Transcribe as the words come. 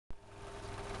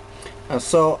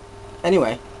So,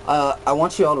 anyway, I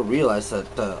want you all to realize that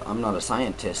I'm not a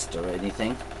scientist or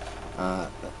anything. I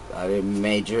didn't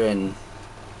major in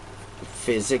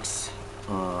physics.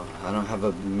 I don't have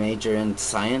a major in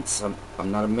science.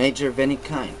 I'm not a major of any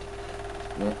kind.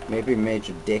 Maybe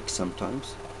major dick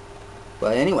sometimes.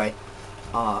 But anyway,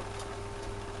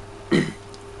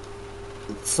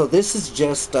 so this is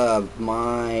just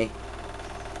my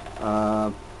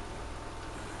the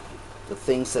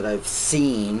things that I've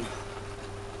seen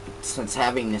since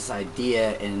having this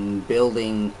idea and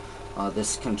building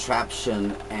this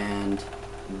contraption and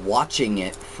watching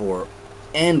it for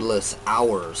endless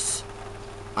hours.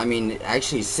 I mean,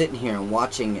 actually sitting here and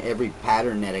watching every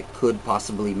pattern that it could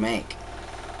possibly make.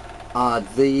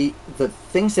 The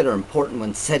things that are important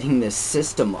when setting this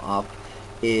system up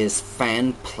is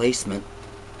fan placement.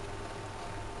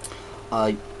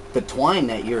 The twine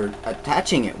that you're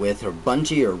attaching it with, or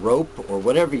bungee or rope or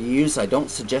whatever you use, I don't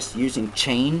suggest using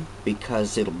chain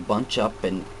because it'll bunch up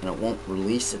and it won't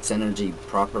release its energy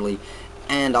properly.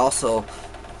 And also,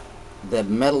 the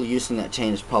metal using that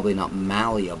chain is probably not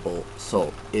malleable,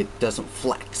 so it doesn't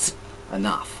flex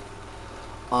enough.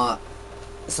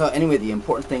 So anyway, the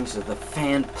important things are the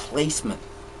fan placement.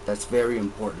 That's very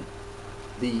important.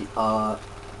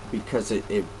 Because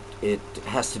it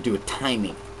has to do with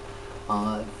timing.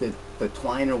 The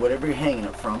twine or whatever you're hanging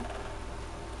it from,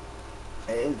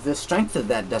 the strength of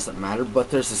that doesn't matter, but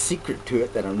there's a secret to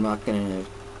it that I'm not gonna...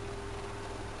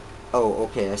 Oh,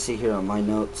 okay, I see here on my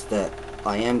notes that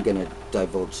I am gonna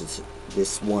divulge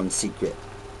this one secret.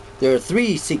 There are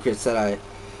 3 secrets that I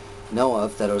know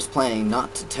of that I was planning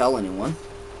not to tell anyone.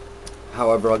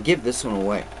 However, I'll give this one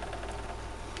away.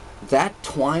 That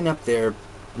twine up there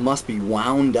must be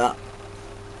wound up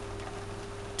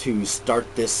to start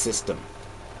this system.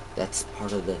 That's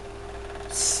part of the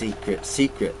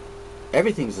secret.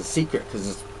 Everything's a secret because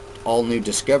it's all new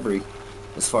discovery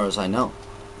as far as I know.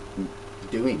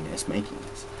 Doing this, making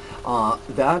this.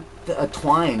 That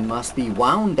twine must be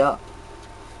wound up.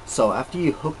 So after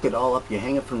you hook it all up, you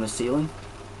hang it from the ceiling,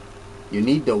 you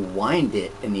need to wind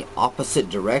it in the opposite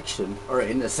direction, or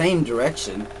in the same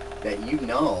direction that you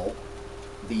know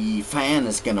the fan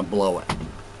is going to blow it.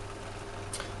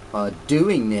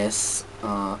 Doing this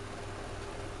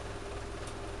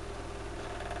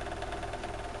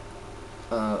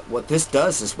what this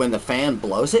does is when the fan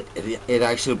blows it, it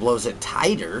actually blows it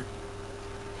tighter.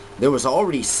 There was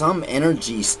already some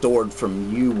energy stored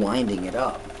from you winding it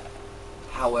up.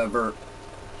 However,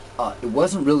 it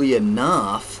wasn't really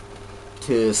enough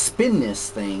to spin this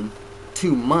thing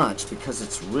too much because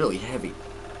it's really heavy.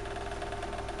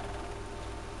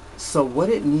 So what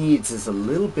it needs is a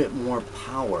little bit more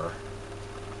power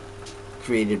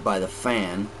created by the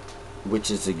fan,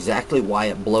 which is exactly why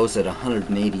it blows at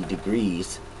 180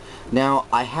 degrees. Now,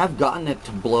 I have gotten it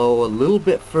to blow a little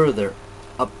bit further,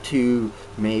 up to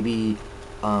maybe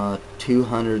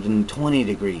 220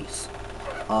 degrees.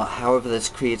 However, this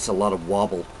creates a lot of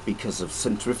wobble because of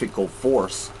centrifugal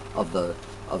force of the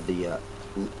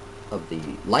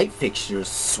light fixtures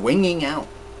swinging out.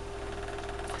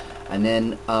 And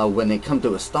then when they come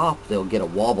to a stop, they'll get a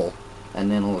wobble,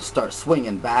 and then it'll start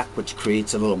swinging back, which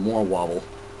creates a little more wobble.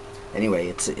 Anyway,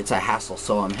 it's a hassle,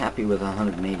 so I'm happy with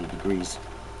 180 degrees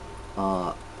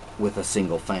with a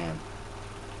single fan.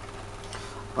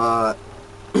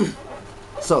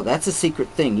 So that's a secret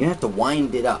thing. You have to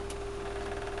wind it up,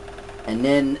 and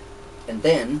then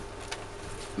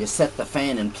you set the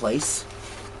fan in place,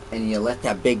 and you let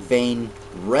that big vane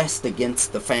rest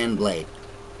against the fan blade.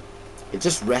 It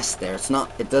just rests there.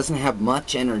 It doesn't have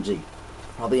much energy,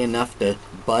 probably enough to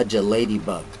budge a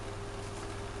ladybug.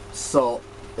 So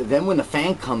then when the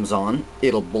fan comes on,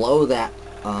 it'll blow that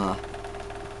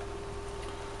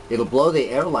it'll blow the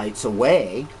Aerolights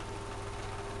away,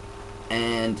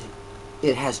 and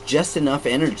it has just enough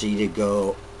energy to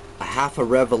go a half a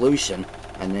revolution,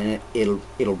 and then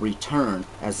it'll return,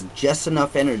 has just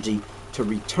enough energy to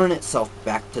return itself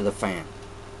back to the fan.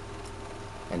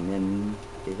 And then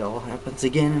it all happens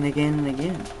again and again and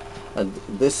again.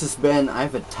 This has been, I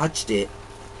haven't touched it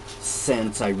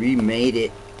since I remade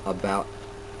it about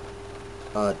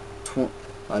I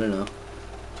don't know,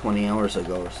 20 hours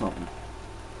ago or something.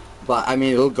 But I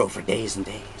mean, it'll go for days and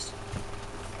days.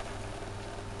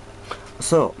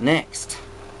 So next,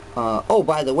 oh,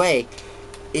 by the way,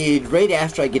 right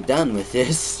after I get done with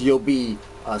this, you'll be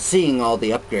seeing all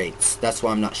the upgrades. That's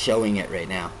why I'm not showing it right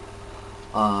now.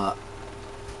 I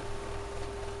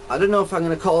don't know if I'm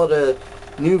going to call it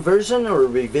a new version or a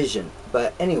revision,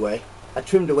 but anyway, I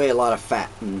trimmed away a lot of fat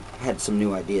and had some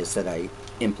new ideas that I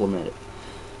implemented.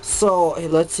 So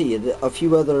let's see, a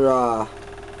few other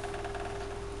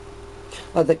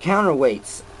The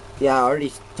counterweights, yeah, I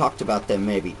already talked about them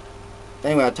maybe.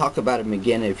 Anyway, I'll talk about them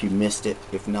again if you missed it.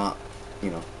 If not,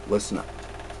 listen up.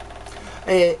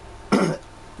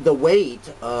 The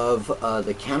weight of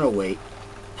the counterweight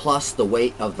plus the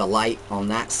weight of the light on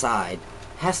that side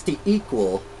has to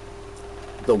equal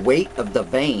the weight of the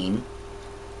vane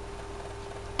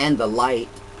and the light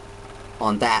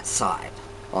on that side,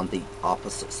 on the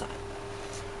opposite side.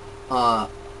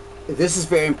 This is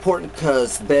very important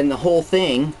because then the whole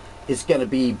thing is going to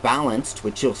be balanced,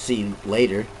 which you'll see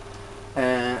later.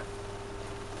 I'm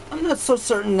not so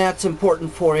certain that's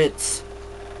important for its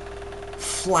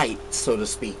flight, so to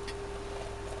speak.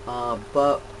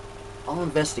 But I'll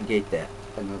investigate that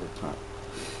another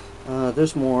time.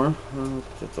 There's more.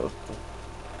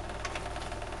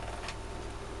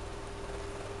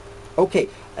 Okay,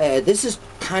 this is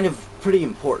kind of pretty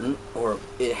important, or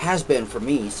it has been for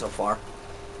me so far.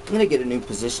 I'm going to get a new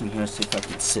position here, see if I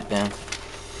can sit down.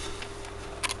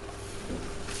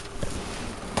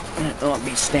 I don't want to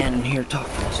be standing here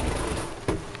talking.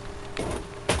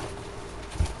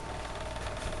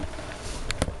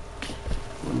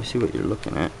 Let me see what you're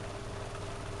looking at.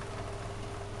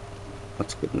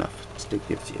 That's good enough. It still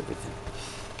gives you everything.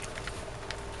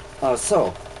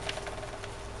 So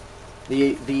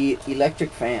the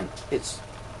electric fan.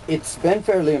 It's been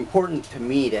fairly important to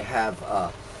me to have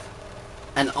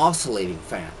an oscillating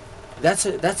fan. That's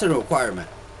a requirement.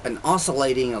 An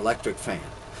oscillating electric fan.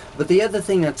 But the other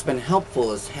thing that's been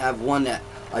helpful is have one that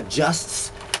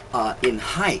adjusts in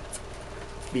height,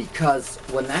 because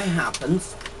when that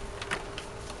happens,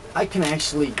 I can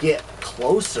actually get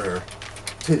closer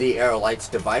to the Aerolights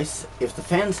device. If the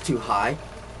fan's too high,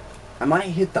 I might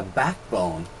hit the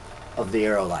backbone of the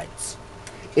Aerolights.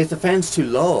 If the fan's too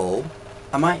low,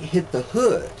 I might hit the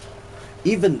hood,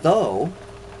 even though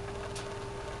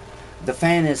the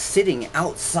fan is sitting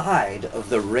outside of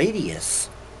the radius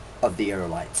of the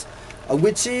Aerolights,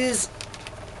 which is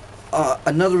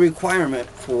another requirement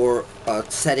for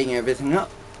setting everything up.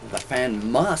 The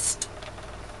fan must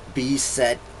be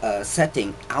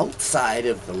setting outside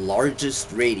of the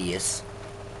largest radius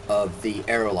of the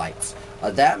Aerolights.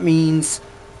 That means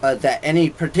that any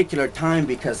particular time,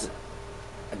 because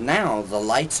now the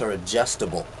lights are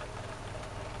adjustable,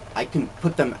 I can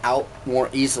put them out more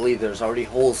easily. There's already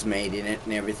holes made in it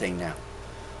and everything now.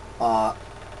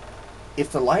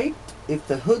 If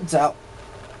the hood's out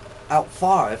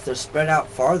far, if they're spread out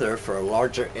farther for a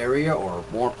larger area or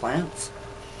more plants,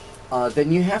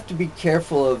 then you have to be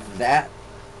careful of that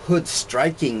hood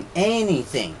striking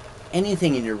anything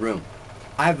in your room.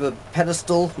 I have a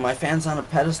pedestal, my fan's on a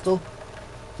pedestal,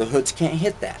 the hoods can't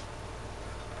hit that.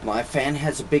 My fan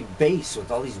has a big base with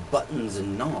all these buttons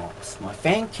and knobs. My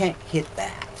fan can't hit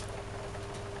that.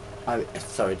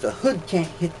 The hood can't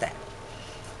hit that.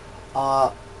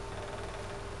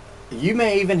 You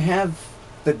may even have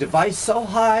the device so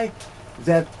high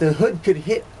that the hood could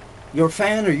hit your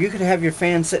fan, or you could have your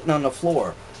fan sitting on the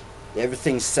floor.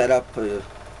 Everything's set up with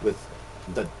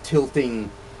the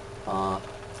tilting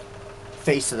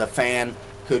face of the fan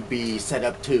could be set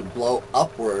up to blow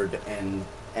upward and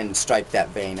strike that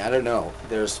vane. I don't know.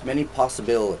 There's many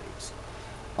possibilities.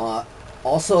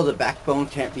 Also, the backbone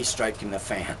can't be striking the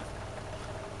fan.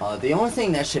 The only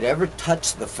thing that should ever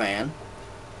touch the fan,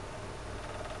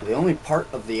 the only part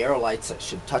of the Aerolights that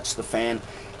should touch the fan,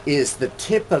 is the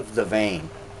tip of the vane.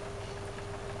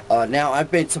 Now,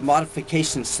 I've made some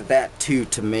modifications to that too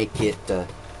to make it,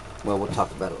 well, we'll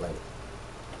talk about it later.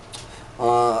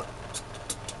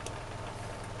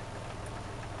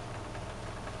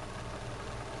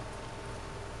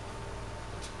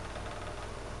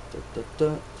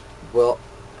 Well,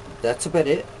 that's about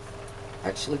it,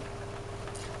 actually.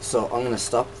 So I'm going to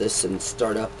stop this and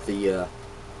start up the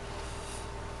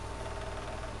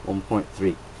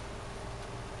 1.3.